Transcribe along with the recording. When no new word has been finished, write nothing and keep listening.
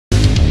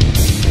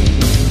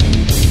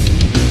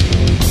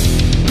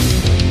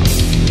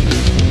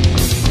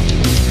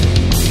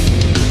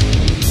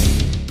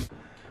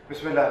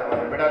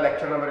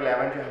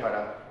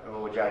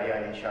जारी है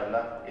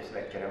इंशाल्लाह। इस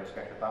लेक्चर में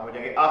उसका खत्म हो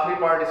जाएंगे। आखिरी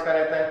पार्ट इसका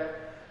रहता है,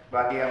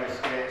 बाकी हम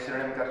इसके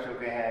सिनोनिम कर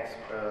चुके हैं,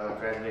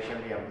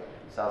 ट्रांसलेशन भी हम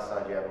साथ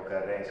साथ जो है वो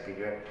कर रहे हैं। इसकी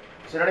जो है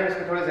सिनोनिम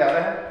इसके थोड़े ज़्यादा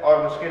हैं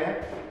और मुश्किल हैं,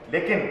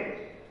 लेकिन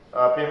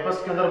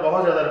पेपर्स के अंदर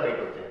बहुत ज़्यादा रिपीट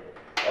होते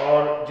हैं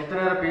और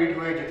जितने रिपीट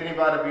हुए, जितनी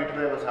बार रिपीट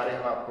हुए, वो सारे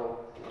हम आपको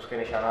उसके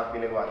निशानात भी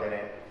लगवाते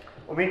रहे।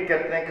 उम्मीद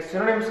करते हैं कि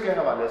सिनोनिम्स के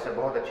हवाले से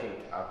बहुत अच्छी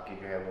आपकी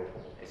जो है वो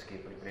इसकी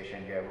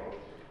प्रिपरेशन जो है वो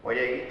हो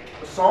जाएगी।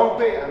 तो सॉन्ग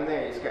पे हमने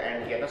इसका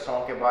एंड किया था।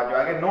 सॉन्ग के बाद जो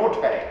आगे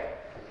नोट है,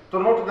 तो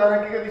नोट दर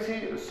हकीकत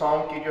इसी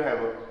सॉन्ग की जो है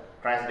वो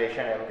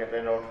ट्रांसलेशन है। वो कहते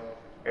हैं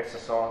note it's a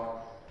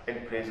song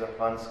in praise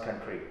of once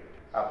country.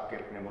 आपके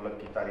अपने मुल्क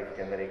की तारीफ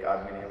के अंदर एक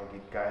आदमी ने वो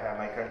गीत गाया है,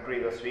 my country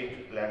the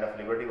sweet land of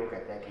liberty. वो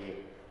कहते हैं कि ये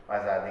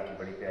आज़ादी की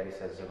बड़ी प्यारी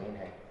सरजमीन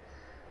है।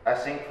 आई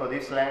सिंग फॉर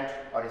दिस लैंड,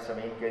 और इस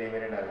ज़मीन के लिए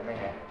मेरे नगमे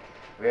हैं।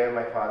 वेयर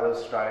माई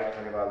फादर्स ट्राइड,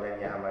 मेरे वालिदैन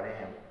यहाँ हमारे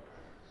हैं।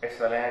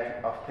 It's the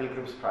land of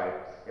pilgrims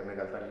pride. ये मेरे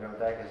गलत में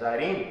होता है कि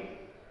ज़ायरीन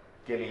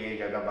के लिए ये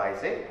जगह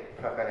बाइसे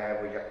फ़ख्र है,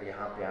 वो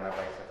यहाँ पे आना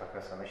बाइसे फ़ख्र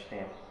समझते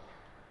हैं।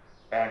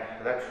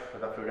 And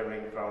let the freedom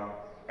ring from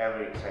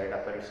every side.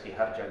 पर इसकी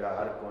हर जगह,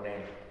 हर कोने,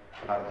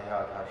 हर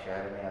देहात, हर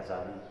शहर में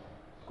आज़ादी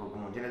को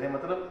गूंजने दें।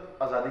 मतलब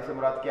आज़ादी से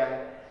मुराद क्या है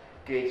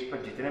कि इस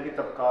पर जितने भी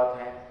तबकात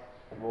हैं,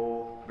 वो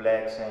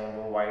ब्लैक्स हैं,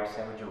 वो वाइट्स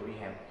हैं, वो जो भी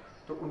हैं,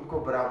 तो उनको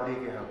बराबरी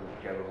के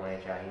हकूक़ जो है वो होने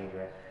चाहिए। जो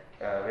है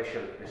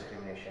रेशियल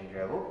डिस्क्रिमिनेशन जो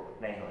है वो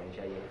नहीं होनी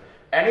चाहिए।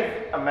 And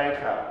if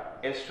America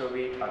is to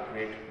be a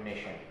great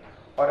nation,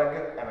 और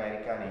अगर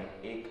अमेरिका ने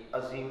एक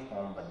अजीम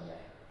कौम बनना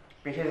है,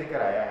 पीछे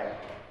जिक्र आया है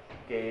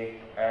कि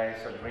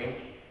it's a dream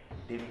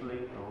deeply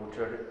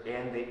rooted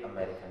in the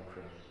American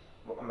dream.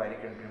 वो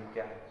अमेरिकन ड्रीम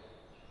क्या है?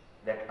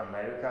 That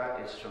America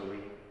is to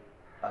be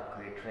a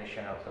great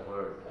nation of the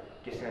world.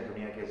 किसने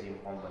दुनिया की अजीम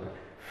कौम बना?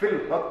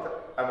 फिल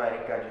वक्त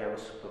अमेरिका जो है वो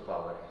सुपर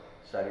पावर है,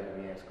 सारी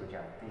दुनिया इसको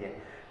जानती है।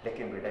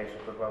 लेकिन बेटा ये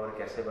सुपर पावर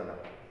कैसे बना?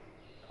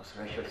 उस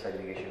रेशियल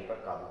सेग्रीगेशन पर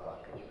काबू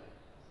पाके जो है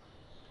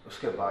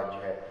उसके बाद जो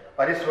है,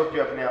 और इस वक्त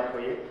जो अपने आप को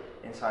ये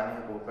इंसानी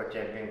हकूक़ का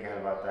चैम्पियन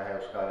कहलवाता है,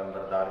 उसका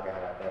अलमबरदार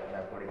कहलाता है, अपने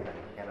आप को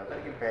कहलाता है।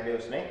 लेकिन पहले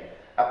उसने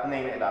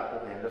अपने इन इलाकों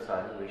के अंदर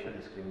सारी रेशियल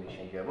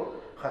डिस्क्रिमिनेशन जो है वो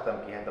ख़त्म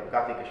किया है,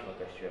 तबकाती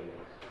कशमकश जो है वो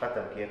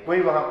ख़त्म किया।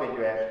 कोई वहाँ पे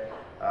जो है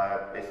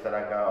इस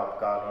तरह का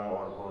अफकारों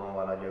और गोरों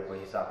वाला जो है कोई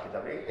हिसाब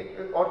किताब।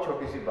 एक और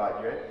छोटी सी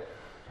बात जो है,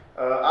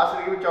 आज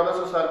से करीब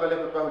 1400 साल पहले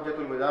खुतबा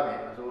हुज्जतुल वदा में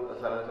हुज़ूर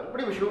सल्लल्लाहु अलैहि वसल्लम,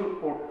 बड़ी मशहूर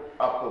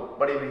कोट आपको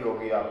बड़ी भी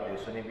होगी, आपने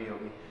सुनी भी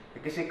होगी, कि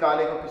किसी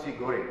काले को किसी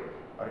गोरे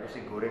और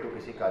किसी गोरे को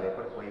किसी काले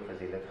पर कोई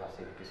फजीलत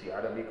हासिल, किसी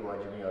अरबी को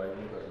अजमी और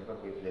अजमी को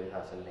पर कोई फजीलत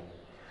हासिल नहीं।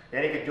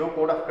 यानी कि जो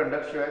कोड ऑफ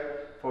कंडक्ट जो है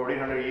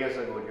 1400 ईयर्स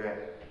अगो जो है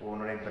वो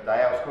उन्होंने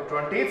बताया, उसको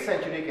 20th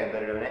सेंचुरी के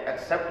अंदर इन्होंने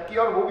एक्सेप्ट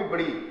किया। और वो भी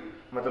बड़ी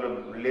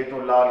मतलब ले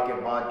तो लाल के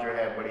बाद जो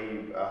है, बड़ी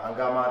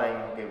हंगामा रही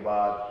के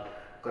बाद,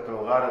 कत्ल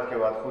गारत के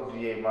बाद, खुद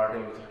ये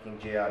मार्टिन लूथर किंग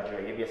JR जो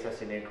है ये भी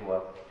असैसिनेट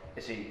हुआ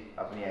इसी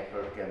अपनी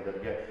एफर्ट के अंदर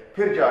जो है।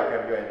 फिर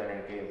जाकर जो है इन्होंने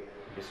इनके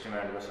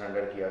डिस्ट्रीमेंट को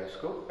सरेंडर किया और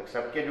इसको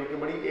एक्सेप्ट किया, जो कि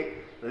बड़ी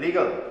एक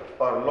लीगल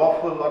और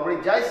लॉफुल और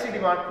बड़ी जायज़ सी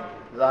डिमांड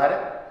थी। ज़ाहिर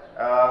है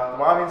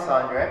तमाम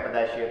इंसान जो है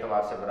पैदाइशी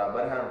एतबार से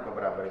बराबर हैं, उनको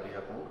बराबर के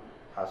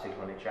हकूक़ हासिल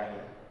होने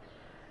चाहिए।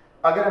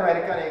 अगर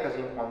अमेरिका ने एक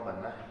अजीम कौम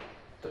बनना है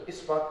तो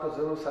इस बात को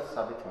ज़रूर सच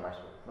साबित होना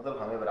चाहिए, मतलब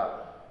हमें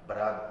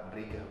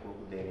बराबरी के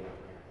हकूक़ देने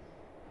होंगे,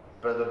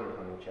 ब्रदरहुड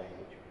होनी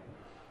चाहिए।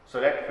 So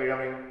let freedom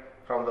ring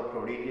from the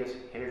prodigious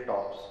hill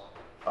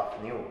tops of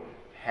new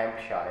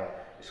Hampshire.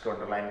 इसको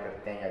अंडरलाइन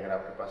करते हैं, अगर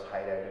आपके पास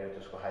हाईलाइटर है तो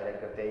उसको हाईलाइट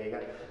करते आइएगा।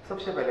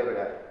 सबसे पहले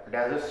बेटा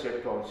डेजर्ट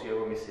स्टेट कौन सी है?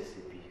 वो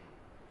मिसिसिपी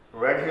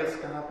है। रेड हिल्स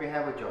कहाँ पे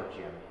है? वो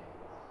जॉर्जिया में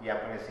है। ये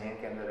अपने जहन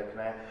के अंदर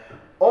रखना है।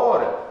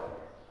 और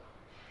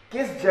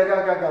किस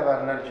जगह का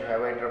गवर्नर जो है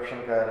वो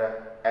इंटरप्शन कर रहा है?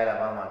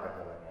 एलाबामा का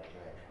गवर्नर जो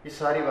है। ये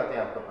सारी बातें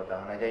आपको पता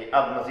होना चाहिए।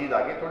 अब मजीद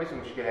आगे थोड़ी सी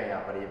मुश्किल है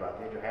यहाँ पर ये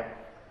बातें जो है।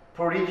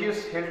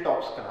 प्रोडिजियस हिल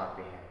टॉप्स कहाँ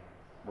पे हैं?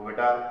 वो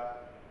बेटा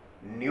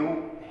न्यू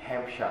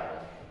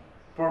हैम्पशायर।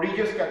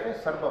 प्रोडिजियस कहते हैं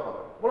सर्व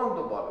बुलंद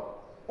बालू,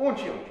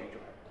 ऊंची ऊंची जो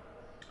है।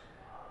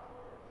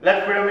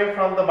 Late freedom ring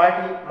from the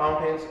mighty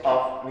mountains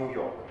of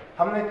New York.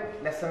 हमने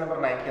लेसन नंबर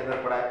 9 के अंदर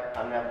पढ़ा है,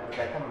 हमने आपको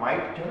बताया था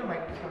माइट जो है ना,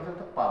 माइट किसका मतलब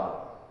था?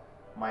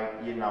 पावर। माइट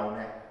ये नाउन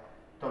है,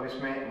 तो अब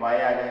इसमें वाई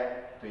आ जाए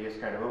तो ये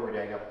इसका एडवर्ब हो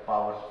जाएगा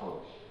पावरफुल।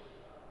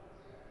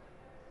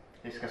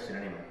 इसका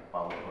सिनोनिम है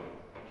पावरफुल,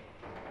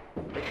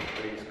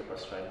 इसके पास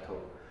स्ट्रेंथ हो।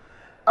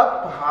 अब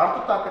पहाड़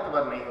तो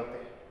ताकतवर नहीं होते।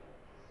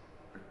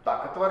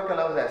 ताकतवर का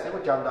लफ्ज ऐसे वो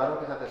जानदारों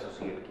के साथ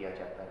एसोसिएट किया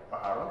जाता है,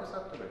 पहाड़ों के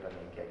साथ तो बेटा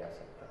नहीं किया जा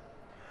सकता।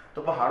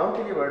 तो पहाड़ों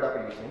के लिए वर्ड आप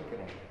यूज नहीं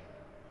करेंगे।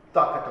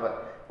 ताकतवर,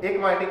 एक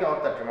माइटी का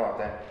और तर्जुमा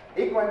होता है,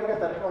 एक माइटी का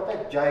तर्जुमा होता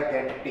है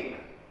जायगेंटिक,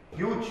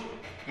 ह्यूज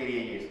के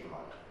लिए ये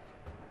इस्तेमाल।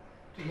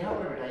 तो यहां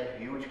पर बेटा ये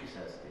ह्यूज की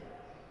सेंस दे,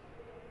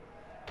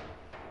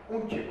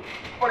 ऊंचे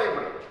बड़े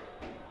बड़े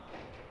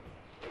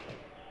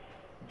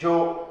जो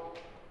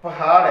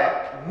पहाड़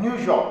है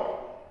न्यूयॉर्क।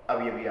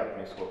 अब ये भी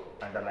आपने इसको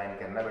अंडरलाइन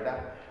करना बेटा।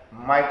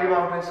 माइटी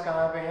माउंटेन्स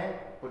कहां पे हैं?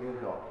 वो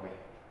न्यूयॉर्क में।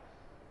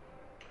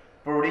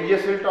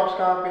 प्रोडिजियस हिल टॉप्स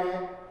कहां पे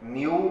हैं?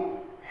 न्यू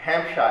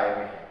हैम्पशायर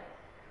में है।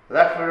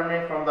 Left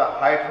freedom from the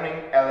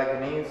heightening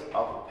एलेगनीज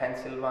of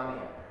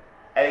Pennsylvania.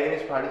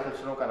 एलेगनीज पहाड़ी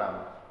सिलसिलों का नाम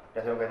है।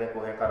 जैसे हम कहते हैं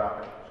कोहे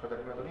कराकन, उसका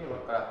तर्जुमा तो नहीं होगा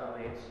कराकन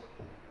रेन्स,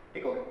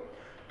 ठीक हो गया।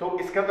 तो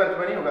इसका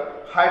तर्जुमा नहीं होगा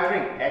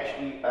हाइटरिंग,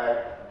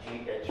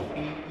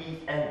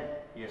 HEIGHTEN,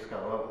 ये इसका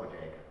वर्ब हो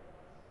जाएगा।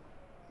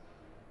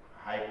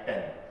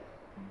 हाइटन,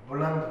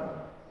 बुलंद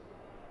होना,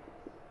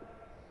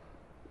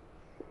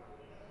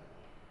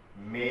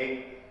 मेक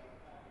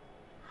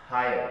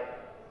हायर,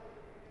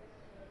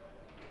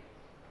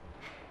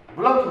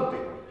 बुलंद होते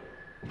हुए।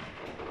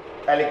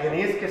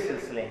 एलिगनीज के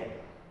सिलसिले हैं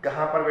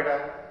कहां पर बेटा?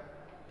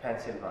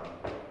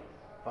 पेंसिल्वानिया,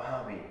 वहां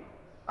भी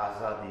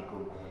आजादी को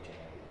गूंजे।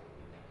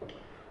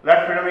 Late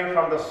freedom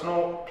from the snow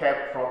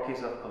capped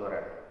Rockies of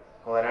Colorado,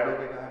 Colorado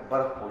के कहा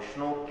बर्फ को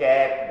स्नो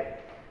कैप्ड,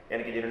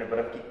 यानी कि जिन्होंने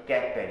बर्फ की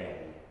कैप पहनी हुई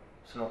है,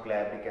 स्नो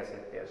क्लैप भी कह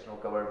सकते हैं, स्नो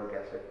कवर्ड भी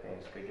कह सकते हैं।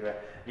 इसके जो है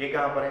ये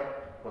कहां पर है?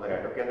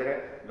 कोलोराडो के अंदर है।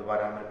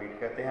 दोबारा हम रिपीट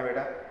करते हैं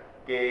बेटा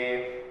कि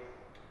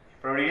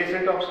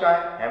प्रोडिशियल टॉप्स कहाँ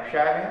है?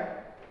 हैम्पशायर में है।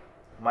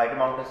 माइटी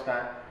माउंटेन्स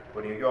कहाँ है?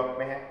 वो न्यूयॉर्क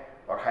में है।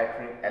 और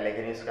हाइटरिंग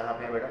एलिगनीज कहाँ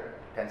पे है बेटा?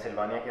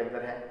 पेंसिल्वानिया के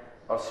अंदर है।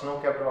 और स्नो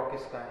कैप्ड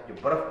रॉकीज कहाँ है? जो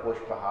बर्फपोश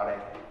पहाड़ है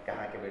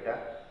कहाँ के बेटा?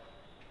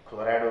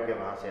 कोलोराडो के।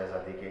 वहाँ से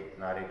आज़ादी के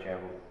नारे जो है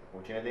वो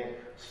पूछने दें।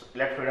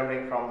 Late freedom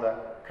ring from the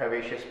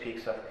कर्वेशियस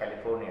peaks of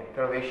California,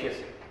 कर्वेशियस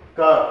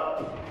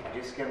curve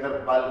जिसके अंदर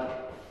बल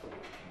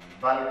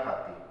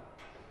खाती,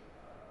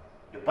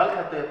 जो बल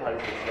खाते हुए पहाड़ी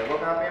है वो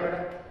कहाँ पे है बेटा?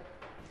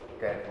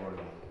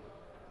 कैलिफोर्निया।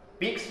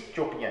 पीक्स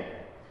चोटियां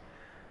हैं,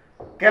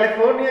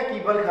 कैलिफोर्निया की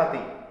बल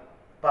खाती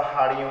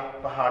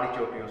पहाड़ी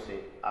चोटियों से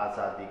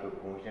आजादी को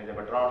गूंजने दे।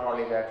 But not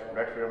only that,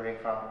 late freedom ring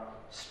from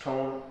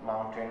stone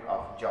mountain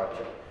of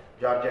Georgia,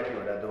 Georgia की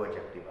वजह दो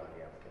ऑब्जेक्टिव आ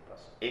गया आपके पास।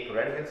 एक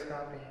रेड हिल्स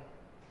कहाँ पे है?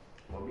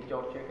 वो भी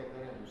जॉर्जिया के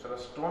अंदर है। दूसरा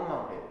स्टोन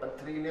माउंटेन,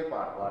 पथरीले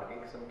पहाड़ के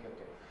किस्म के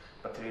होते हैं,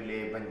 पथरीले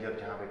बंजर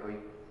जहाँ पे कोई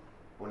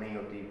वो नहीं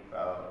होती,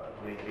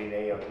 ग्रीनरी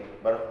नहीं होती,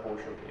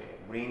 बर्फपोश होते हैं,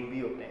 ग्रीन भी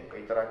होते हैं,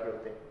 कई तरह के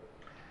होते हैं।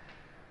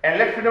 And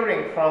let freedom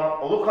ring from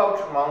lookout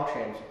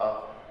mountains of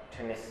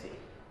Tennessee,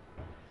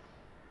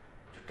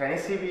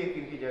 Tennessee भी एक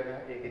इनकी जगह है,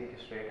 एक इनकी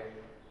स्टेट है।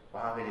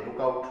 वहाँ पे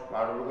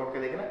लुकआउट के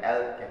देखे ना,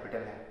 एल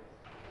कैपिटल है,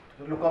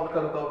 तो लुकआउट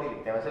का लुकआउट ही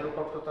लिखते हैं। वैसे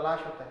लुकआउट तो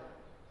तलाश होता है।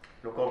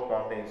 लुकआउट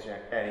माउंटेन्स जो है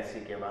टेनेसी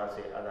के, वहाँ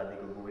से आज़ादी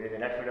को गूंजे।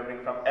 Late freedom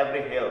ring from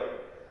every hill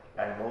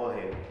and mole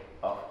hill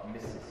of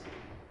Mississippi.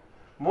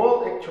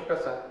 मोल एक छोटा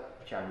सा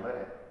जानवर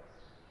है,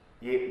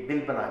 ये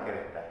बिल बना के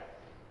रहता है।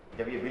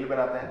 जब ये बिल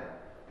बनाता है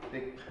तो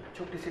एक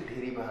छोटी सी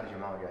ढेरी बाहर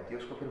जमा हो जाती है,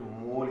 उसको फिर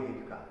मोल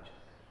हिल कहा जाता है।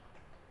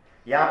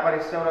 यहाँ पर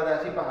इससे मुराद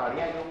ऐसी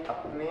पहाड़ियाँ जो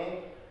अपने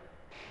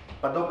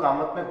पदो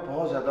कामत में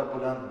बहुत ज्यादा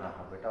बुलंद ना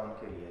हो बेटा,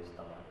 उनके लिए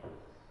इस्तेमाल।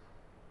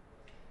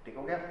 ठीक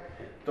हो गया?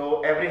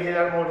 तो एवरी हिल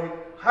और मोल हिल,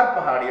 हर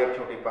पहाड़ी और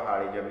छोटी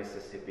पहाड़ी जब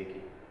मिसिसिपी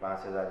की, वहां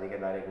से आजादी के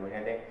नारे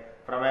गूंजे थे।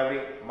 From every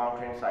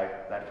mountain side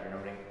that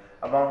freedom ring.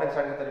 अब माउंटेन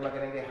साइड का तर्जुमा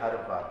करेंगे हर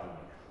वादी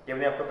में। जब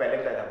मैंने आपको पहले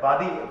बताया था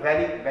वादी,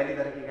 वैली, वैली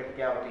दर की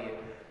क्या होती है?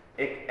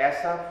 एक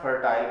ऐसा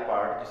फर्टाइल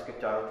पार्ट जिसके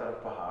चारों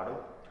तरफ पहाड़ हो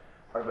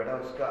और बेटा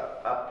उसका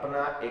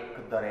अपना एक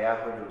दरिया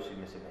हो जो उसी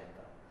में से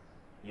बहता,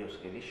 ये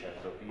उसके लिए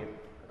शर्त होती है।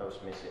 तो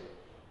उसमें से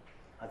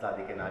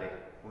आज़ादी के नारे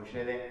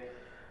गूंजने दें।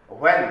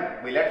 When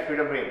we let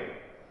freedom ring,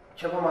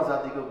 जब हम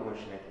आज़ादी को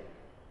गूंजने थे,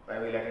 when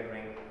we let it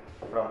ring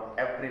from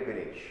every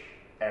village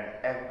and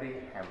every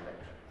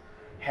hamlet.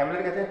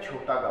 hamlet कहते हैं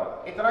छोटा गांव,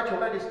 इतना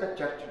छोटा जिसका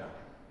चर्च ना,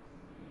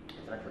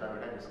 इतना छोटा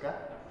बेटा जिसका,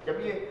 जब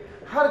ये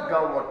हर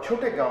गांव और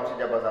छोटे गांव से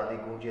जब आज़ादी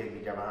गूंजेगी,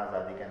 जब वहाँ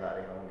आज़ादी के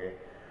नारे होंगे,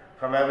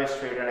 from every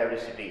state and every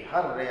city,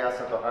 हर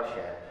रियासत और हर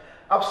शहर।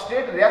 अब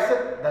स्टेट रियासत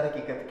दर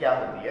हकीकत क्या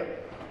होती है?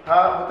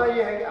 हाँ, होता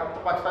यह है कि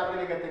आपको पाकिस्तान के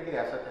लिए कहते हैं कि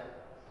रियासत है,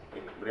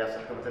 एक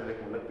रियासत का मतलब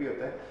एक मुल्क भी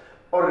होता है,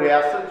 और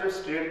रियासत जो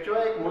स्टेट जो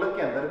है एक मुल्क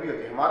के अंदर भी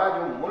होती है। हमारा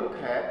जो मुल्क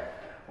है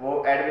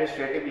वो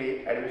एडमिनिस्ट्रेटिवली,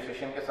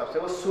 एडमिनिस्ट्रेशन के हिसाब से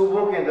वो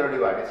सूबों के अंदर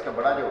डिवाइड है। इसका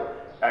बड़ा जो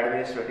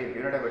एडमिनिस्ट्रेटिव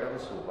यूनिट है बेटा वो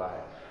सूबा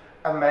है।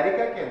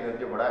 अमेरिका के अंदर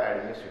जो बड़ा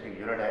एडमिनिस्ट्रेटिव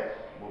यूनिट है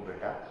वो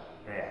बेटा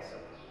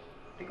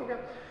रियासत। ठीक हो गया?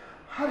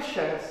 हर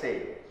शहर से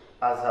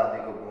आज़ादी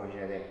को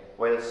गूंजने दें।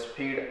 Well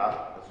speed up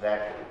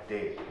that day,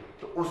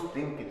 तो उस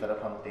दिन की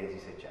तरफ हम तेजी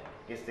से जाएं।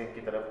 किस दिन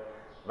की तरफ?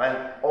 When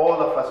all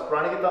of us,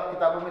 पुरानी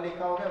किताबों में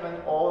लिखा होगा when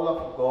all of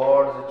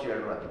God's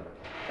children,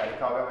 क्या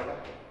लिखा होगा बेटा?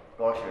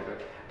 God's children।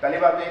 पहली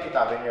बात तो ये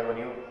किताबें जो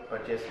न्यू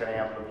परचेज करें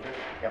आप लोग,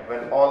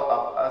 when all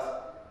of us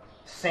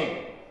sing,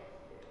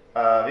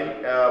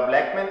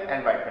 black man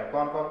and white man,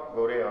 कौन कौन?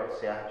 गोरे और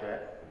स्याह जो है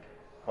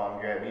कौन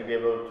जो है will be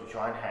able to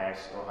join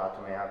hands, और हाथ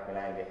में हाथ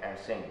मिलाएंगे and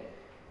sing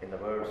in the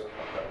words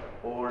of the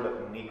old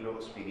negro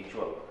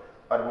spiritual,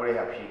 और बूढ़े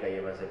हबशी का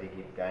ये मजहबी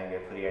गीत गाएंगे।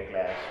 फ्री एट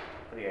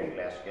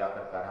लास्ट के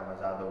आखिरकार हम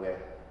आज़ाद हो गए,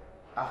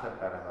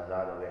 आखिरकार हम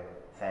आज़ाद हो गए।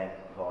 Thank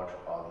God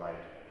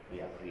almighty, we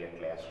are free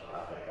at last,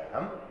 आखिरकार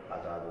हम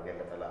आज़ाद हो गए।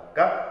 अल्लाह ताला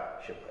का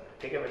शुक्र।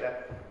 ठीक है बेटा,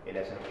 ये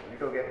लेसन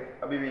कंप्लीट हो गया।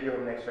 अभी भी जो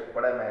हमने एक्स्ट्रा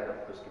पढ़ा है मैं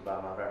आपको उसके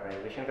बाद वहाँ पर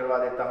ट्रांसलेशन करवा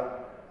देता हूँ।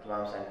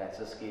 तमाम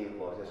सेंटेंसेस की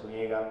गौर से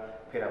सुनिएगा,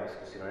 फिर हम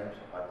इसके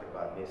सिनोनिम्स और फिर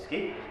बाद में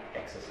इसकी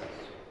एक्सरसाइज।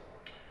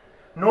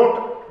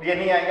 नोट ये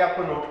नहीं आएगा,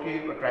 आपको नोट की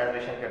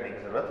ट्रांसलेशन करने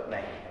की जरूरत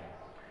नहीं है।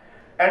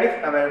 And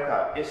if America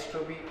is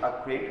to be a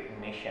great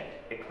nation,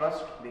 it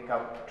must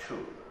become true.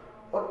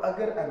 और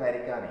अगर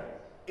अमेरिका ने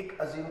एक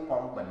अजीम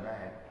कौम बनना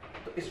है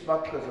तो इस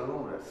बात का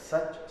ज़रूर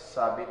सच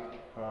साबित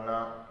होना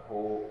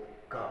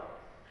होगा।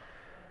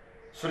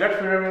 So let's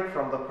remember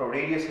from the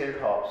prodigious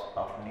hilltops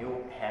of New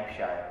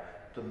Hampshire,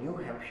 तो न्यू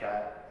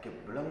हैम्पशायर के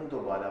बुलंद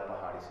वाला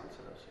पहाड़ी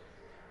सिलसिलों से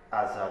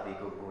आज़ादी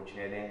को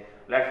गूंजने दें।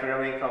 Let's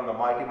remember from the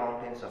mighty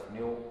mountains of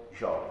new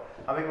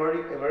York. हम एक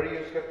वर्ड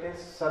यूज करते हैं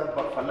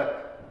सर्बफलक।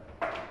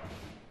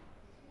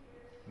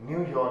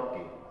 न्यूयॉर्क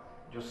की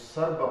जो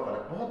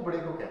सर्बफलक, बहुत बड़े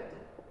को कहते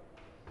हैं,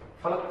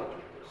 फलक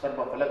तो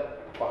सर्बफलक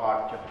पहाड़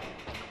चढ़े,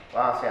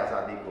 वहां से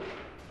आज़ादी को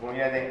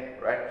गूंजने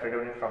दें। Right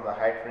remember from the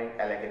heightening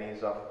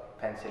एलेगनीज of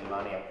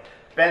Pennsylvania,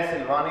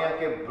 Pennsylvania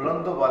के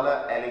बुलंद वाला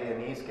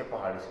एलेगनीज के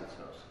पहाड़ी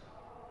सिलसिलों से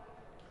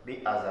भी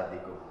आज़ादी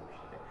को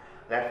गूंजने दें।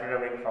 Let's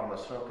remember from the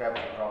snow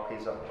capped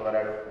Rockies of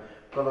Colorado,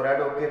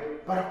 Colorado के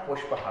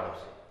बर्फपोश पहाड़ों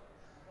से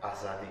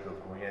आज़ादी को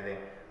गूंजने दें।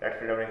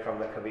 Let's remember from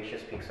the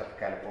कर्वेशियस peaks of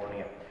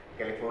California,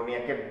 California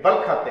के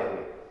बल खाते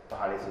हुए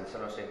पहाड़ी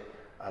सिलसिलों से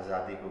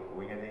आज़ादी को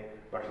गूंजने दें।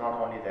 But not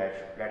only that,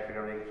 let's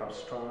remember from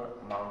stone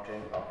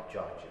mountain of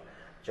Georgia,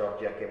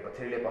 Georgia के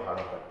पथरीले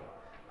पहाड़ों पर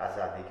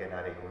आज़ादी के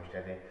नारे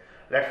गूंजने दें।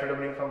 Let's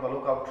remember from the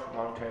lookout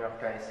mountain of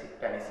Tennessee,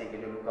 Tennessee के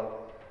जो लुकआउट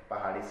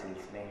पहाड़ी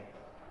सिलसिले हैं,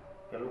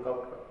 या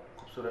लुकआउट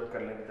खूबसूरत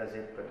कर लें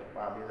तहजीब पर,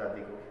 वहाँ भी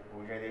आज़ादी को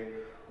गूंजने दें।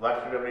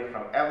 Let's remember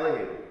from every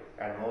hill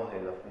and more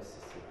hill of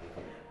Mississippi,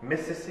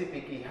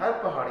 Mississippi की हर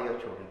पहाड़ी और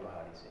छोटी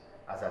पहाड़ी से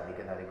आज़ादी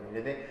के नारे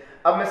गूंजने दें।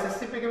 अब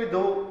मिसिसिपी के भी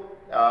दो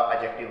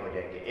एडजेक्टिव हो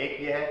जाएंगे। एक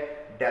ये है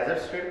डेजर्ट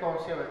स्टेट, कौन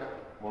सी है बेटा,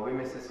 वो भी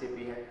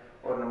मिसिसिपी है।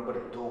 और नंबर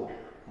दो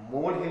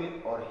मोल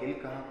हिल, और हिल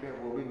कहाँ पे,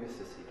 वो भी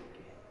मिसिसिपी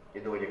की है।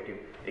 ये दो एडजेक्टिव,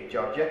 एक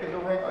जॉर्जिया के दो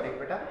हैं और एक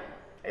बेटा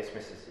इस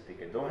मिसिसिपी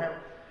के दो हैं।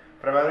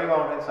 From every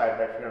mountain side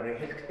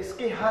that,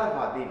 इसके हर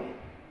वादी में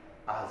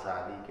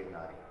आज़ादी के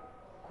नारे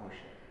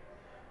गूंजने।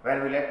 When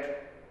we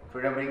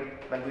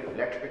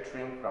let it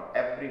ring from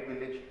every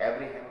village,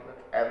 every hamlet,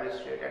 every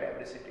state and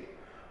every city,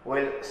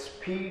 will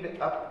speed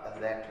up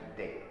that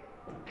day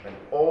when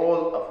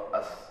all of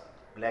us,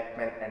 black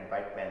men and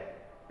white men,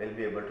 will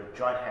be able to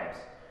join hands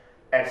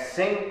and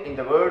sing in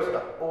the words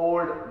of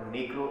old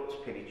negro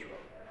spiritual.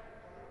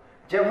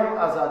 जब हम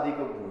आज़ादी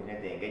को गूंजने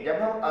देंगे,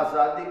 जब हम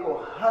आज़ादी को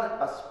हर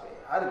कस्बे,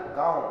 हर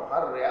गांव,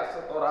 हर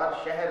रियासत और हर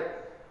शहर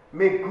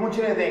में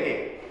गूंजने देंगे,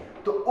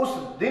 तो उस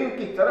दिन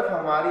की तरफ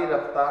हमारी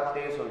रफ्तार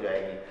तेज हो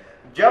जाएगी,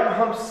 जब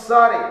हम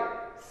सारे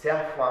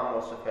स्याह फाम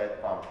और सफेद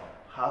फाम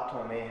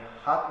हाथों में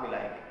हाथ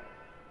मिलाएंगे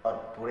और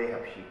बूढ़े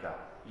हबशी का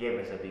ये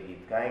मजहबी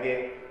गीत गाएंगे,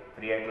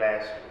 free at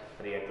last,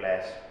 free at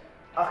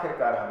last,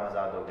 आखिरकार हम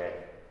आज़ाद हो गए,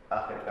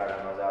 आखिरकार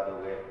हम आज़ाद हो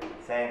गए,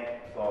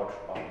 थैंक गॉड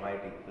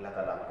ऑलमाइटी, अल्लाह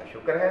ताला का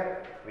शुक्र है,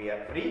 we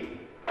are free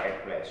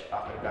at last,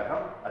 आखिरकार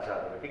हम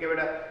आज़ाद हो गए। ठीक है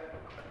बेटा,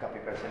 कॉपी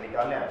पेन से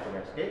निकाल लें, आपको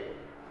मैं इसके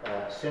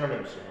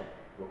सिनोनिम्स हैं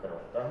वो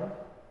करवाता हूँ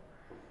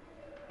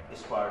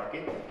इस पार्ट के।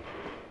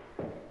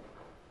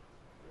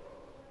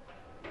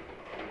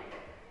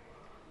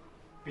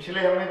 पिछले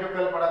हमने जो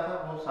कल पढ़ा था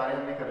वो सारे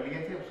हमने कर लिए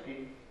थे, उसकी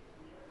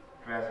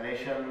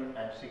ट्रांसलेशन,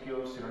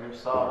 एमसीक्यू, सिनोनिम,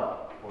 सारा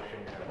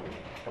पोर्शन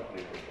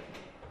कंप्लीट हो गया।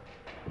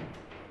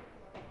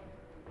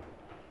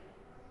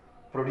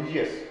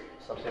 प्रोडिजियस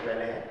सबसे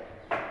पहले है,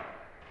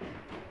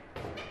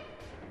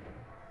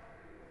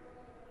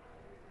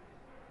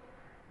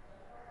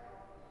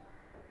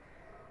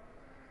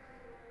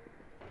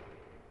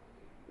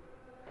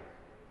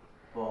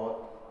 बहुत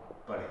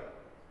बड़े,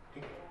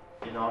 ठीक।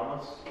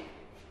 इनॉर्मस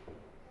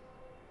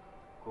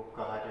को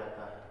कहा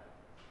जाता है,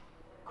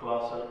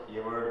 क्लॉसल,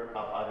 ये वर्ड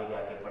आप आगे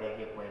जाके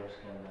पढ़ेंगे पोएम्स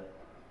के अंदर,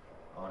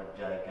 और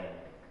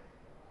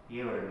जाइगैंटिक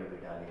ये वर्ड भी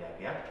बेटा आगे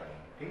जाके आप पढ़ेंगे।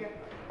 ठीक है,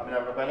 अब मैं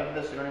आपको पहले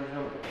बता सिनोनिम्स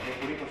हम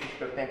पूरी कोशिश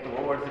करते हैं तो वो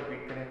वर्ड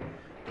रिपीट करें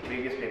तो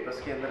प्रीवियस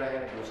पेपर्स के अंदर है,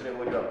 दूसरे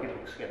वो जो आपकी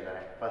बुक्स के अंदर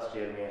है, फर्स्ट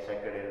ईयर में,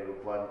 सेकंड ईयर,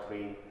 ग्रुप 1,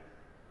 3,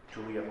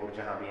 2 या 4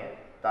 जहाँ भी है,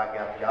 ताकि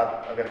आप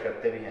याद अगर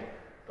करते भी हैं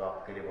तो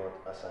आपके लिए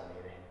बहुत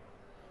आसानी रहे।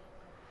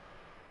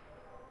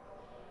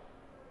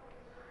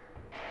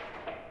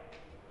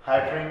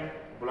 हाइटरिंग,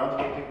 बुलंद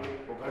होती हुई,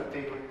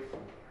 उभरती हुई,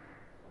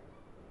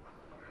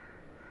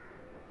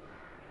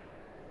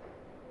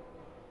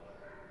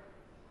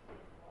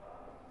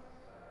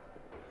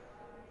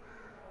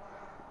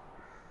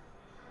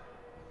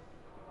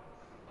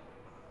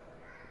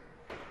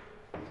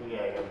 तो ये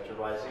आएगा बच्चों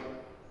rising,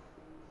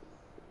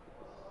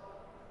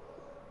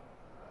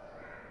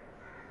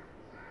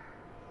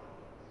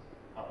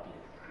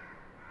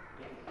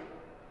 uplift,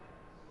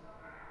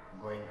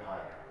 going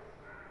high,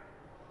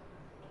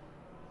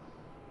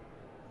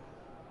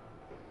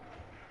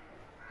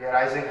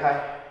 rising high,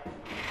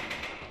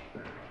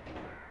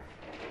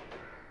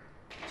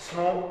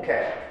 snow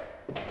cap,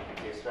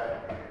 तीसरा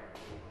है,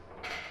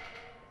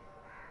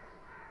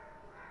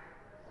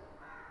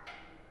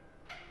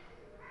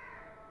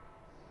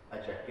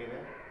 एडजेक्टिव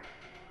है,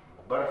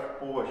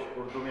 बर्फपोश,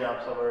 उर्दू में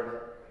आप सब वर्ड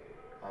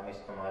हम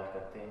इस्तेमाल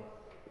करते हैं,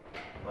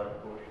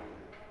 बर्फपोश,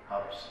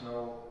 आप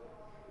स्नो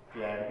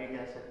क्लैड भी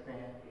कह सकते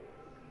हैं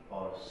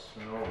और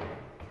स्नो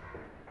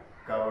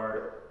कवर्ड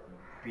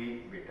भी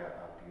बेटा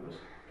आप यूज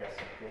कह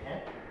सकते हैं।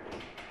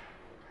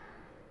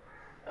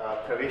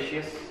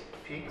 कर्वेशियस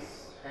पीक्स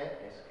है,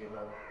 इसके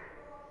बाद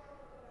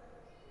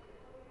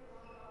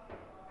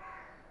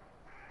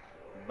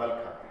बल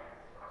खाना।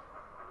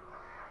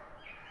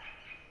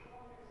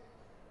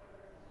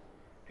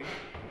 ठीक,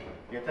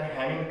 ये था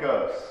हैमिंग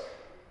कर्व्स।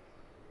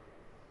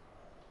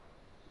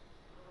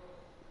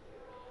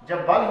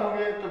 जब बल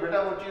होंगे तो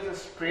बेटा वो चीज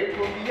स्ट्रेट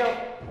होगी या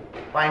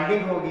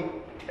वाइंडिंग होगी?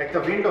 एक तो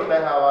विंड होता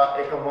है हवा,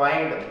 एक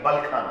वाइंड बल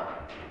खाना,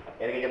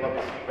 यानी कि जब आप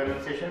इसकी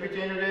प्रोनाउंसिएशन भी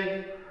चेंज हो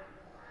जाएगी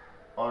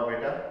और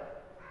बेटा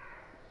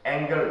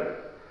एंगल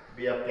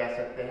भी आप कह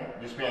सकते हैं,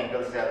 जिसमें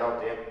एंगल्स ज्यादा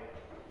होते हैं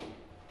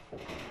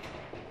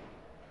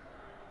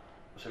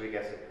उसे भी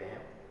कह सकते हैं।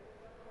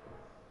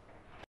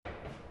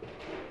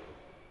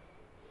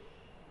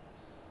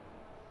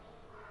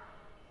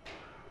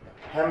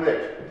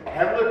 हेमलेट,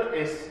 हेमलेट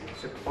इस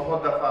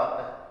बहुत दफा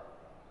आता है।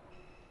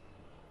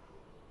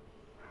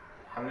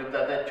 हमने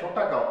बताया है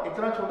छोटा गांव,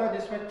 इतना छोटा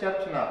जिसमें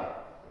चर्च ना हो,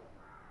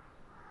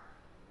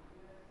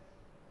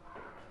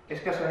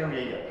 इसका सरनेम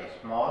यही आता है,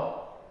 स्मॉल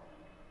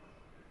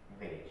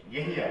विलेज,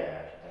 यही आया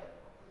आज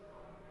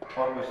तक,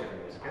 और कोई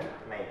सरनेम इसका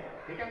नहीं है।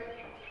 ठीक है,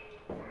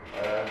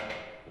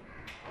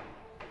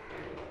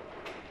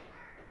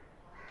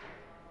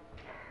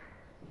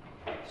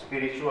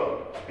 स्पिरिचुअल,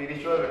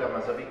 स्पिरिचुअल बेटा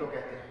मजहबी को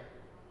कहते हैं,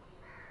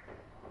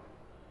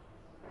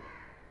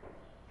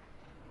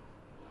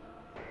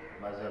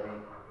 मजहबी,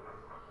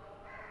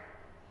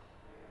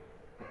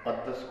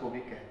 मुक़द्दस को भी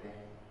कहते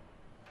हैं।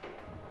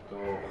 तो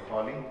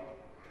हॉली,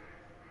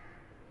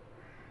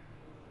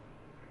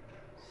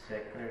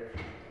 सेक्रेड,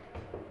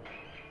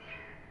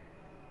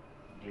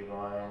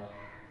 डिवाइन,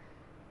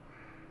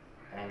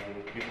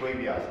 एंजेलिक, ये कोई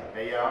भी आ सकता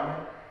है, ये आम है,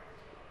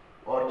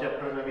 और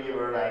चैप्टर में भी ये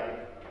वर्ड आएंगे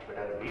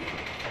बेटा रिपीट।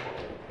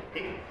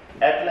 ठीक,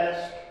 एट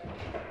लास्ट,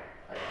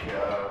 अच्छा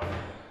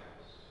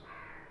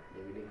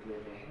ये भी लिख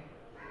लेते हैं,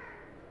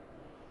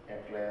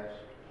 एट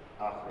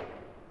लास्ट आखिर,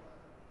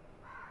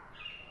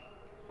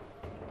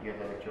 ये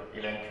है बच्चों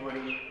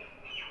इवेंचुअली,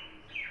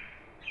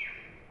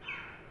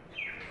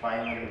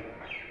 फाइनली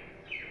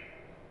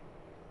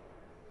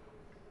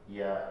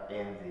या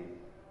इन दी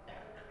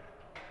एंड।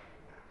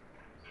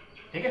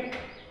 ठीक है,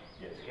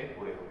 ये इसके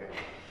पूरे हो गए।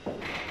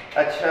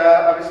 अच्छा,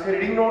 अब इसके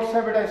रीडिंग नोट्स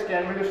हैं बेटा, इसके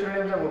एंड में जो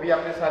सिनोनिम्स हैं वो भी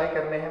आपने सारे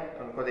करने हैं,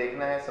 उनको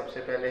देखना है। सबसे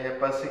पहले है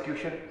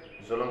परसिक्यूशन,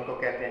 जुल्म को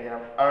कहते हैं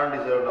जनाब,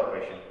 अनडिजर्व्ड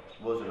ऑपरेशन,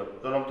 वो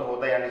जुल्म तो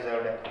होता है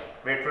अनडिजर्व्ड है।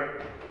 Veteran,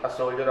 a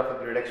soldier of a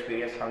great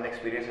experience, हमने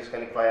एक्सपीरियंस इसका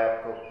लिखवाया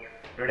आपको।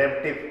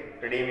 रिडेम्पटिव,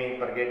 रिडीमिंग,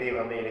 परगेटिव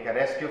हमने ये लिखा।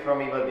 रेस्क्यू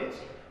फ्रॉम इवल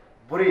वेज,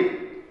 बुरी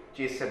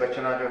चीज से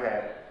बचना जो है,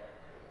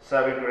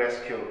 सर्विंग टू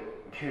रेस्क्यू।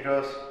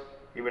 हीरोस,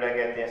 ये बेटा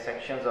कहते हैं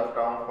sections of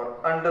town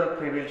for under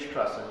privileged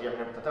classes, ये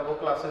हमने बताया था, वो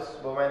क्लासेस,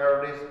 वो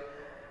माइनॉरिटीज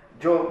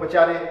जो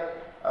बेचारे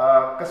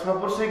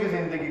कस्मपुरसे की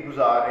जिंदगी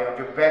गुजार रहे हैं,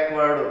 जो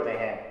बैकवर्ड होते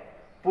हैं,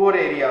 पुअर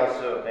एरियाज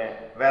से होते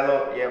हैं। वेलो,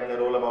 ये हमने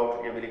रोल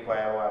अबाउट ये भी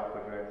लिखवाया हुआ आपको,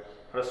 जो है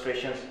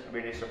फ्रस्ट्रेशंस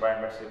भी,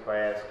 डिसअपॉइंटमेंट्स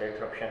लिखवाया है। इसका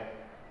इंटरप्शन,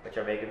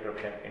 बच्चा वेग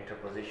इंटरप्शन,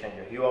 इंटरपोजिशन,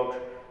 जो ह्यू out,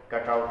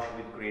 cut out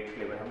with great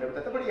flavour, हमने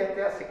बताया था, बड़ी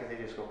ऐतिहासिक किसी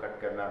चीज को कट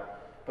करना।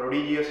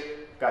 प्रोडिजियस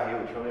का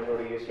ह्यूज, हमने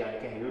प्रोडिजियस यानी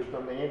कि ह्यूज तो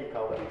हमने ये लिखा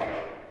हुआ,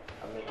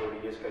 हमने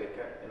प्रोडिजियस का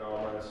लिखा है,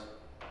 enormous,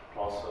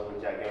 colossal,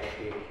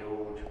 जायगेंटिक,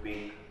 huge,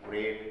 big,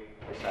 great,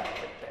 ऐसा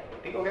है।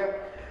 ठीक हो गया।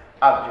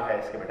 अब जो है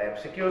इसके बेटा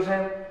एमसीक्यूज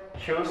हैं।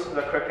 Choose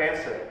the correct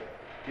answer.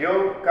 You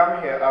come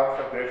here out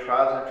of great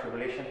trials and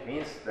tribulations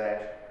means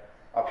that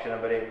option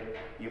number A,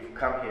 you've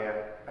come here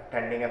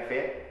attending a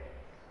fair.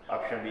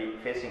 Option B,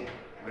 facing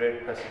great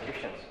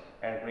persecutions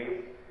and grief.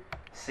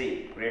 C,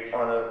 great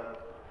honor.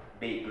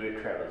 B, great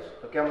travels.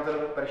 तो क्या मतलब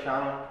है,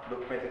 परेशान हो,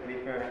 दुख में,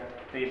 तकलीफ में है,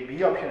 तो ये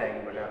B ऑप्शन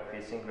आएगी बेटा,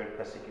 facing great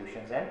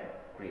persecutions and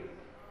grief।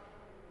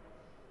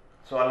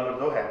 सवाल नंबर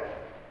 2 है,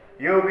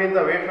 you have been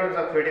the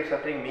veterans of creative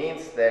suffering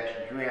means that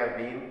you have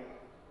been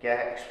क्या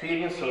है,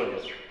 experienced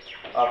soldiers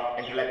of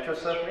intellectual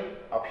suffering।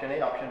 Option A,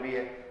 option B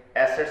है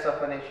assets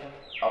of a nation,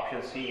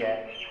 option C है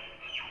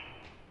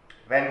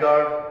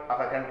vanguard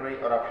of a country,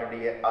 और option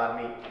D है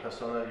army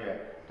personnel जो है।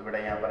 तो बेटा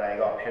यहाँ पर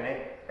आएगा option A,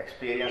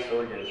 experienced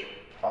soldiers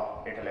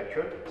of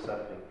intellectual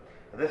suffering।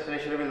 This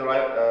nation will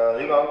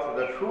live out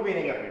the true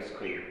meaning of its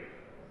creed।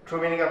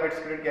 True meaning of its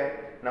creed क्या है?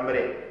 Number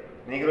A,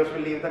 negroes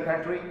will leave the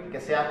country, कि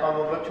सियाह कौम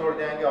मुल्क छोड़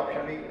जाएंगे।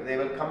 Option B, they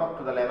will come up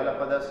to the level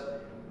of others।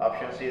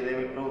 Option C, they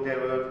will prove their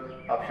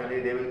worth। Option D,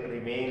 they will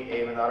remain a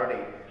minority।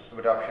 तो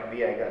बेटा option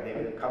B आएगा, they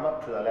will come up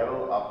to the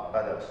level of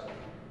others।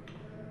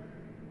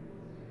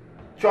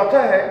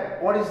 चौथा है,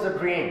 what is the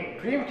dream?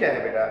 Dream क्या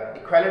है बेटा?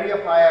 Equality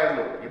of high and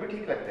low, ये भी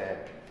ठीक लगता है।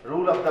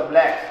 रूल ऑफ द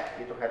ब्लैक्स,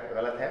 ये तो खैर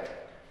गलत है।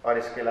 और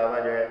इसके अलावा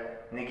जो है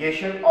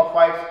निगेशन ऑफ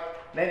वाइट्स,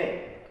 नहीं,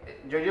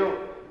 जो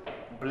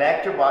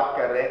ब्लैक जो बात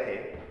कर रहे थे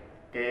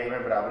कि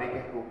हमें बराबरी के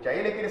हकूक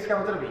चाहिए, लेकिन इसका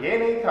मतलब ये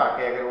नहीं था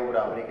कि अगर वो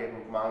बराबरी के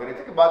हकूक मांग रहे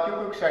थे कि बाकियों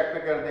को एक साइड पे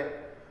कर दें,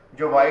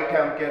 जो वाइट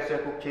है उनके ऐसे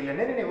हकूक चाहिए,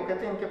 नहीं, वो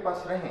कहते हैं इनके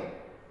पास रहें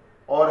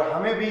और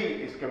हमें भी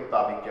इसके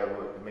मुताबिक जो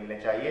वो मिलने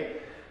चाहिए।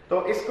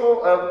 तो इसको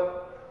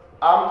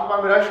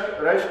आम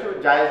रश्क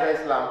जायज़ है,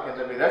 इस्लाम के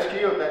अंदर भी रश्क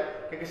ये होता है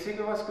कि किसी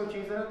के पास कोई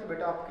चीज़ है ना, तो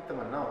बेटा आपकी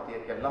तमन्ना होती है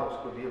कि अल्लाह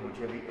उसको दिए,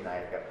 मुझे भी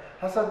इनायत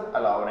कर। हसद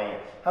अलाउ नहीं है।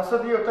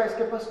 हसद ये होता है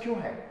इसके पास क्यों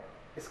है,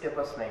 इसके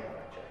पास नहीं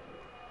होना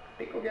चाहिए।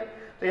 ठीक हो गया।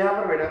 तो यहाँ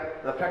पर बेटा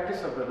द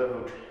प्रैक्टिस ऑफ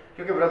ब्रदरहुड,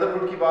 क्योंकि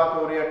ब्रदरहुड की बात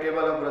हो रही है,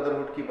 टेबल ऑफ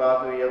ब्रदरहुड की बात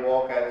हो रही है,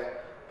 walk as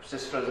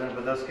sisters and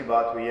brothers की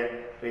बात हुई है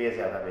तो ये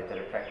ज़्यादा बेहतर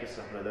है, प्रैक्टिस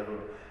ऑफ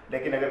ब्रदरहुड।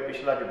 लेकिन अगर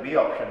पिछला जो बी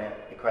ऑप्शन है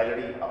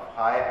equality of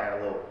high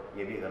and low,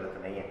 ये भी गलत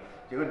नहीं है,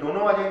 क्योंकि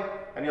दोनों आ जाए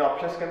यानी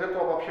ऑप्शंस के अंदर तो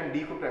आप ऑप्शन डी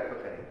को प्रेफर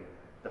करेंगे,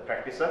 the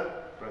practice of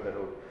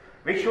brotherhood.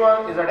 Which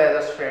one is a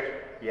desert state,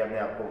 ये हमने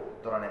आपको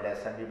दौरान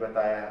लेसन भी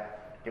बताया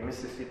कि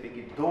मिसिसिपी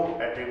की दो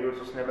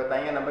एट्रीब्यूट्स उसने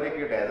बताई हैं। नंबर 1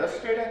 ये डेजर्ट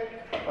स्टेट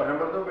है और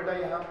नंबर 2 बेटा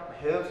यहाँ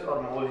हिल्स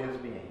और मोल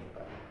हिल्स भी यहीं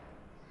पर,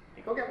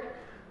 ठीक हो गया।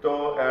 तो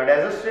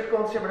डेजर्ट स्टेट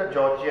कौन सी है बेटा?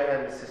 जॉर्जिया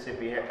है,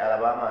 मिसिसिपी है,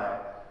 अलाबामा है,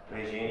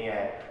 वर्जीनिया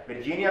है।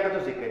 वर्जीनिया का तो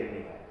जिक्र ही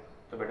नहीं है,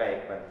 तो बेटा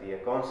एक बनती है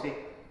कौन सी?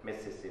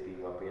 मिसिसिपी।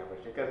 वो आप यहाँ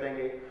पर चेक कर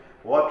देंगे।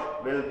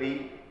 व्हाट विल बी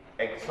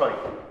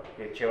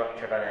सॉरी ये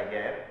छठा रह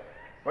गया है।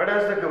 What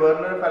does the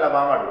governor of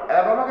Alabama do?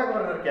 Alabama का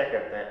गवर्नर क्या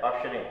करता है?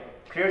 Option A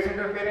creates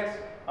interference,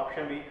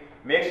 option B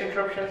makes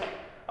interruptions,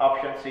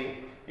 option C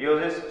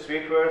uses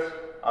sweet words,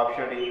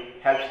 option D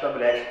helps the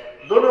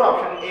blacks. दोनों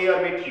ऑप्शन ए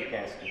और बी ठीक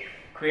हैं इसकी।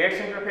 क्रिएट्स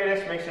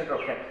इंटरफेरेंस, मेक्स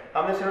इंटरप्शन,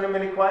 हमने सिनोनिम में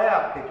लिखवाया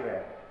आपके जो है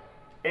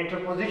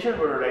इंटरपोजिशन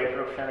वर्ड है,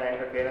 इंटरप्शन है,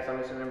 इंटरफेरेंस,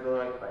 हमने सिनोनिम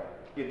दोनों लिखवाए,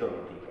 ये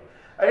दोनों ठीक है।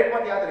 और एक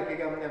बात याद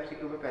रखिएगा, हमने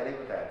एमसीक्यू में पहले ही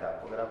बताया था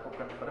आपको, अगर आपको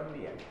कंफर्म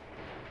भी है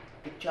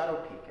कि चारों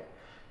ठीक है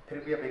फिर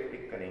भी आप एक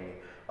टिक करेंगे,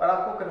 और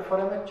आपको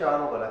कंफर्म है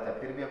चारों गलत है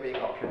फिर भी आप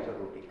एक ऑप्शन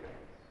जरूर टिक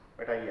करेंगे।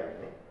 बेटा ये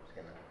आपने उसके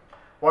अंदर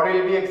व्हाट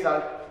विल बी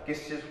एक्सल्ट,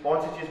 किस चीज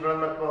कौन सी चीज बुलंद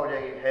मरतबा हो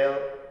जाएगी? हिल,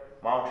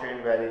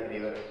 माउंटेन, वैली,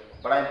 रिवर।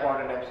 बड़ा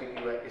इंपॉर्टेंट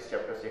एमसीक्यू है, इस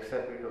चैप्टर से अक्सर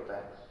रिपीट होता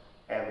है।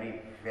 Every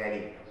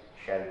valley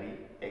shall be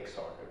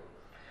exalted.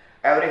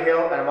 Every hill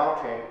and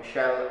mountain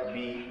shall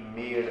be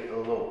made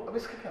low. अब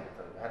इसका क्या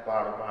मतलब है? हर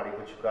पहाड़ और पहाड़ी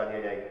को झुका दिया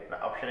जाएगा।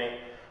 Option A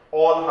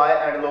all high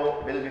and low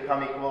will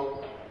become equal.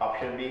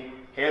 Option B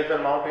hills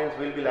and mountains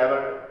will be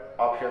leveled.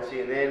 Option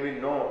C there will be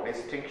no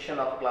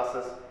distinction of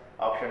classes.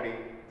 Option D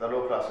the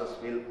low classes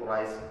will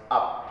rise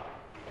up.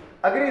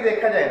 अगर ये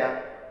देखा जाए ना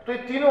तो ये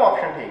तीनों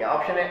option ठीक है।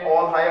 Option A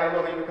all high and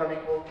low will become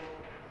equal.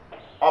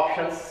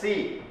 Option C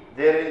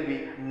there will be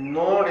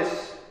no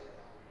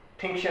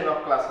distinction of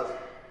classes,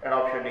 and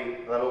option D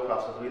the low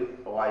classes will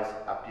rise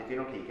up. ये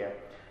तीनों ठीक है।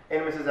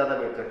 इनमें से ज्यादा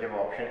बेहतर जब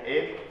option A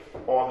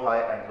all high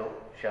and low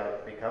shall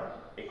become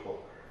equal.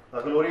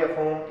 The glory of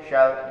whom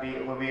shall be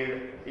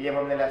revealed, ये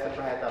हमने लेसन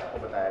पढ़ाया था, आपको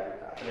बताया भी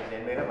था अपने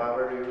दिन में ना।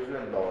 बावर यूज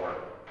है लॉर्ड,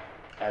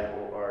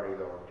 LORD,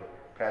 लॉर्ड।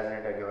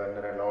 प्रेसिडेंट है,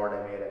 गवर्नर है, लॉर्ड है,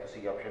 मेयर है, तो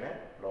सी ऑप्शन है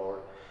Lord.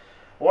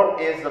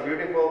 What is the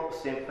beautiful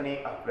symphony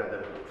of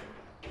brotherhood?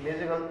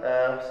 Musical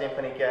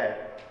symphony क्या है?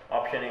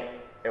 Option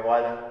A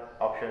violin,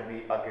 option be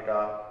a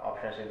guitar,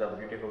 option see the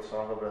beautiful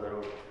song of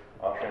brotherhood,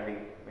 option D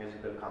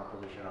musical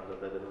composition of the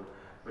brotherhood.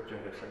 बच्चों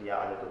की अक्सर यह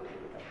आदत होती है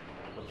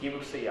वो की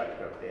बुक से याद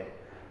करते हैं।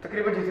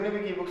 तकरीबन जितने भी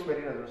की बुक्स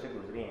मेरी नज़रों से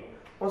गुजरी हैं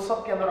उन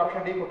सब के अंदर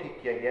ऑप्शन डी को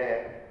ठीक किया गया है,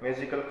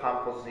 musical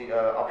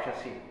composition. Option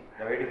see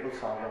the beautiful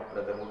song of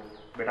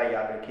brotherhood. बेटा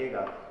याद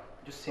रखिएगा,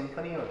 जो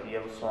सिम्फनी होती है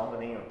वो सॉन्ग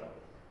नहीं होता,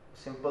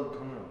 सिंपल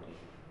धुन होती है,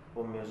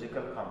 वो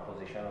म्यूजिकल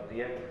कंपोजिशन होती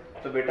है।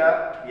 तो बेटा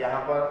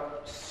यहाँ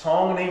पर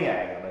सॉन्ग नहीं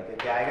आएगा, बल्कि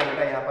क्या आएगा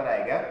बेटा? यहाँ पर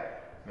आएगा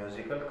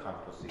म्यूजिकल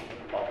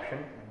कंपोजिशन,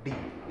 ऑप्शन डी।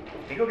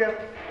 ठीक हो गया?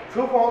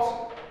 ट्रू फॉल्स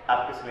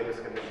आपके सिलेबस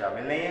के अंदर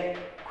शामिल नहीं है,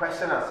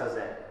 क्वेश्चन आंसर्स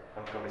हैं,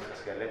 हम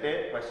डिस्कस कर लेते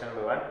हैं। Question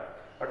number 1,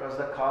 what was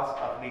the cause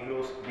of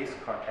negroes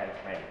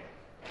discontentment?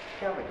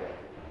 क्या वजह है?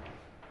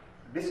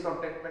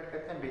 डिसकंटेंटमेंट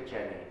कहते हैं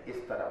बेचैनी,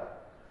 इस तरह।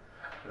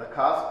 The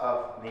cause of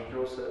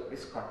Negroes'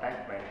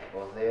 discontentment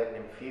was their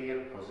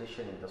inferior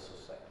position in the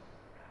society.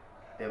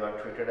 They were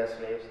treated as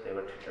slaves, they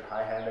were treated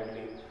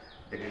high-handedly,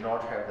 they did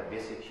not have the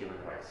basic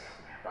human rights.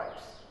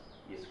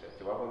 इसका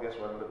जवाब हो गया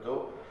सवाल number 2।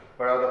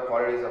 What are the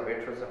qualities of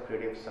veterans of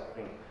creative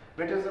suffering?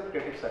 Veterans of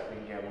creative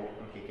suffering जो है वो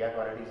उनकी क्या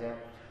qualities हैं?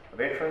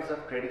 Veterans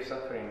of creative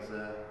sufferings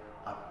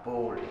are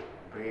bold,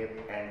 brave,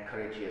 and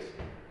courageous.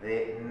 They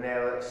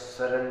never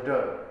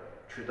surrender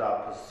to the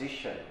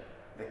opposition.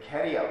 They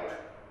carry out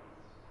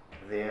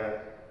their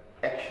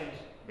actions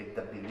with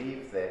the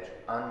belief that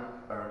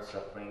unearned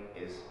suffering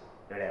is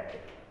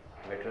redemptive.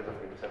 Veterans of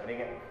creative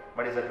suffering.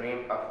 What is the dream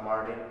of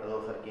Martin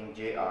Luther King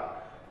Jr.?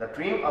 The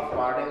dream of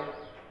Martin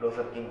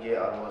Luther King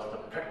Jr. was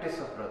the practice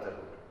of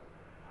brotherhood.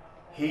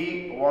 He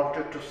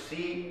wanted to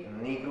see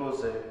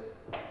Negroes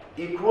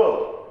equal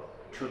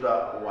to the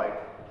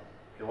white.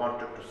 He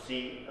wanted to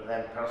see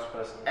them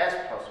prosperous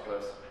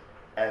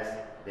as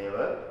they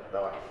were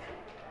the white.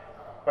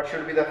 What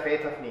should be the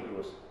faith of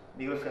Negroes?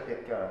 Negroes का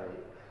faith क्या होना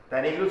चाहिए?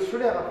 The Negroes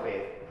should have a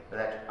faith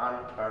that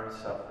unearned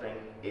suffering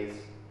is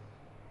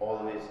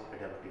always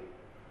redemptive.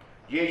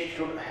 They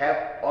should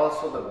have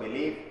also the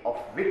belief of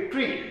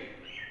victory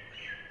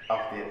of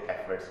their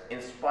efforts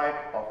in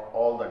spite of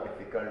all the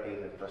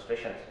difficulties and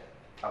frustrations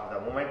of the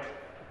moment.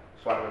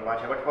 सवाल number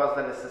 5 है, what was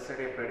the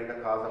necessity of pleading the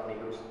cause of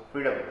Negroes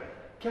freedom?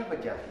 क्या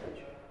वजह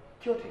थी?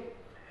 क्यों थी?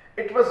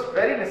 It was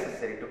very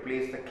necessary to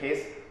plead the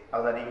case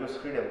of the Negroes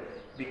freedom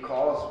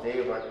because they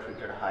were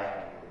treated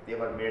high-handed. They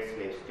were made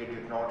slaves. They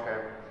did not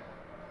have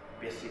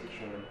basic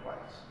human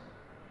rights.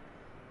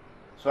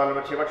 सवाल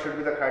number 6, what should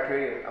be the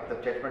criterion of the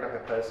judgment of a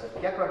person?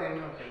 क्या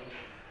criterion होता है?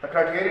 The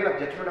criterion of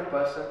judgment of a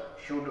person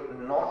should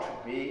not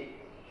be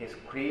his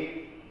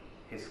creed,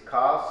 his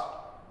caste,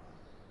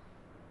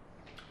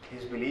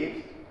 his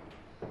beliefs,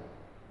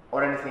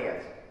 or anything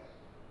else,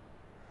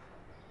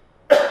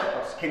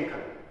 or skin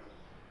color.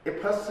 A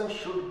person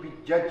should be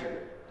judged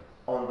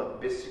on the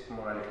basic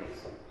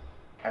moralities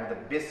and the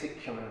basic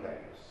human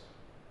values.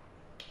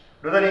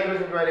 Do the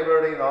Negroes enjoy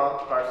liberty in all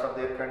parts of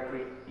their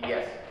country?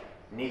 Yes.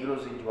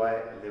 Negroes enjoy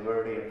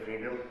liberty and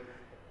freedom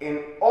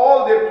in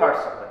all their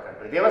parts of the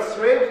country. They were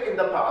slaves in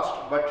the past,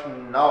 but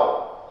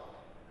now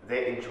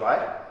they enjoy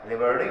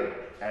liberty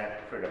and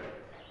freedom.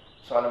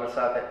 सवाल number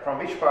 7 है, from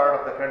which part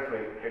of the country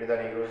did the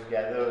Negroes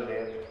gather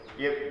there?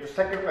 ये जो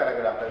second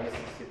paragraph है,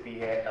 Mississippi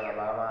है,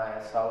 Alabama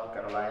है, south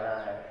Carolina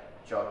है,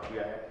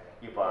 Georgia है,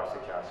 ये पार्ट से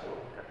 4 से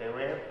कटे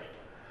हुए हैं.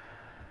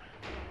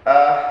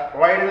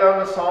 Write down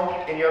the song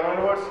in your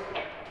own words.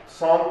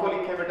 Song को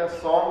लिखे बेटा.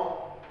 Song,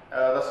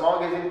 the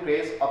song is in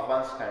praise of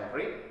one's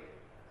country.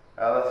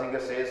 The singer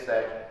says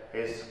that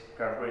his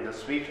country is a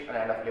sweet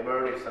land of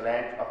liberty. It's a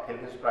land of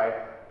his pride,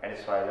 and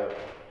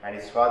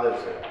his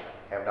fathers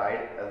have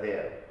died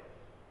there.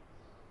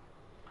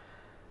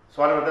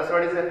 सवाल number 10,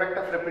 what is the effect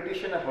of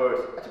repetition of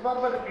words? अच्छा, बार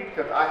बार repeat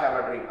करता, I have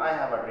a dream, I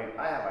have a dream,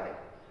 I have a dream.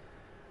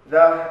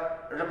 The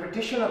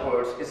repetition of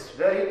words is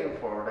very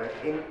important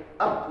in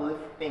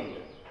uplifting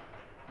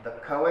the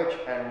courage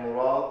and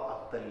morale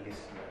of the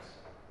listeners.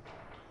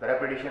 The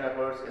repetition of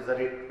words is a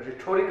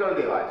rhetorical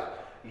device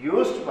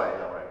used by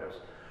the orators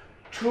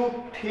to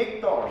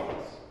take the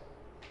audience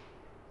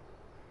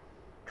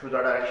to the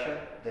direction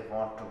they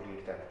want to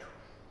lead them to.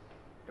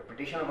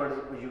 Repetition of words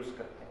को use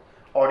करते हैं,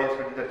 audience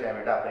को जिधर चाहे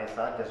बेटा अपने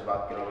साथ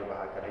जज्बात के रोल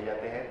बाहर करे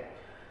जाते हैं.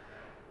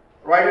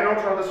 Write a note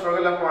from the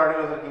struggle of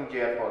Martin Luther King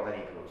Jr. for the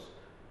Negroes.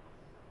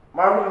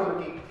 Martin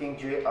Luther King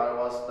Jr.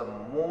 was the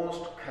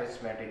most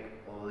charismatic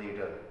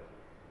leader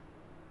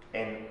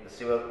in the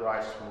civil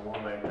rights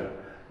movement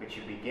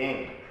which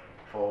began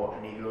for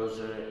Negroes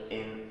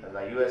in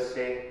the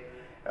USA.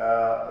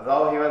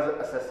 Though he was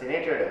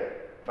assassinated,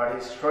 but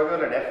his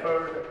struggle and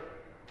effort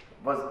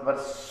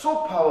was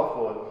so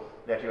powerful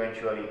that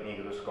eventually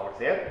Negroes got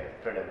their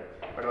freedom.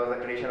 But was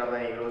the creation of the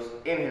Negroes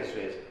in his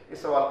ways?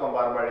 इस सवाल को हम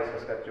बार बार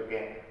discuss कर चुके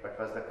हैं. What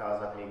was the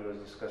cause of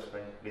Negroes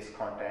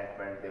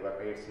discontentment? They were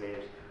paid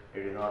slaves.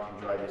 They did not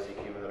enjoy basic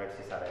human rights.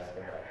 ये सारा इसके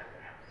अंदर है.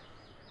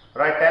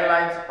 Write 10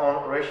 lines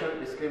on racial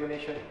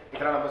discrimination.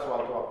 इतना लंबा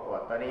सवाल तो आपको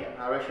आता नहीं है.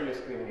 Racial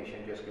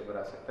discrimination जो इसके ऊपर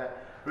आ सकता है.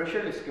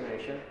 Racial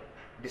discrimination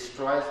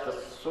destroys the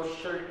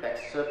social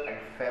texture and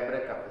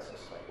fabric of the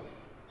society.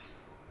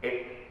 It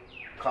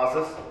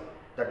causes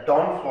the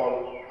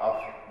downfall of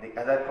the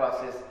other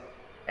classes,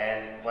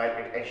 and while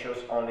it ensures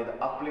only the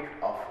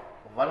uplift of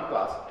one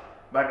class,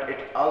 but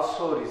it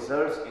also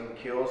results in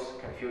chaos,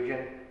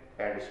 confusion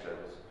and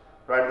disturbance.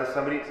 Write the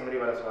summary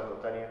वाला सवाल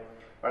होता नहीं है.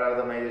 What are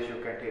the measures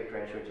you can take to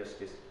ensure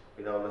justice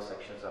with all the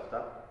sections of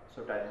the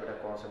society? बेटा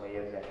कौन से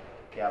measures हैं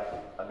कि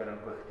आप अगर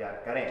उनको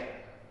इख्तियार करें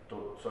तो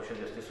social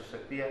justice हो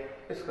सकती है?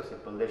 इसका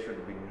simple, there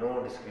should be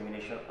no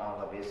discrimination on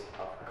the basis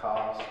of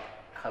caste,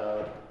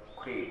 color,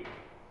 creed.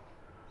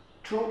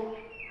 To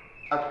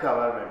a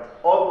government,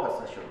 all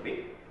persons should be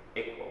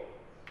equal.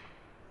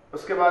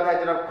 उसके बाद है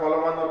जनाब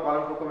कॉलम 1 और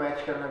कॉलम 2 को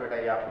मैच करना. बेटा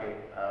ये आपके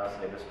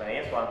सिलेबस में नहीं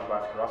है. सवाल नंबर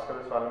 5 क्रॉस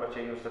करें. सवाल number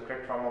 6, use the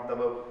correct form of the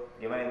verb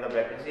given in the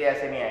brackets. ये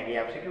ऐसे नहीं आएगी,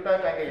 आपसे क्यों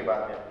टाइप आएंगे ये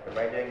बाद में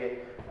करवाए जाएंगे.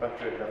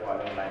 पंक्चुएट द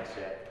फॉलोइंग लाइंस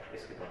से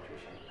इसकी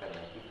पंक्चुएशन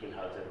करने की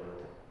फिलहाल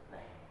जरूरत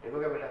नहीं.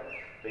 देखोगे बेटा,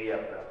 तो ये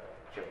आपका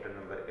चैप्टर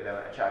नंबर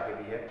 11. अच्छा आगे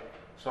भी है.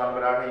 सवाल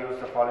नंबर 8 है, use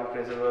the following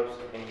phrasal verbs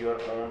in your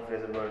own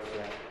phrasal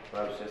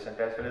verbs से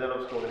सेंटेंस. फ्रेजल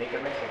वर्ब्स को नहीं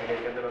करने, सेकंड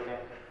के अंदर होते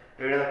हैं.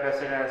 Read the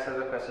question and answer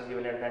the question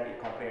given at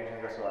and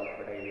comprehension का सवाल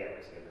बेटा ये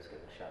आपके सिलेबस के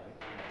अंदर शामिल.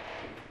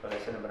 तो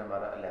लेसन नंबर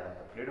हमारा 11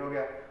 कंप्लीट हो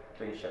गया.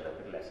 तो इंशाल्लाह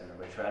फिर लेसन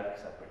नंबर 12 के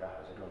साथ बेटा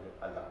हाजिर होंगे.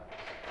 अल्लाह.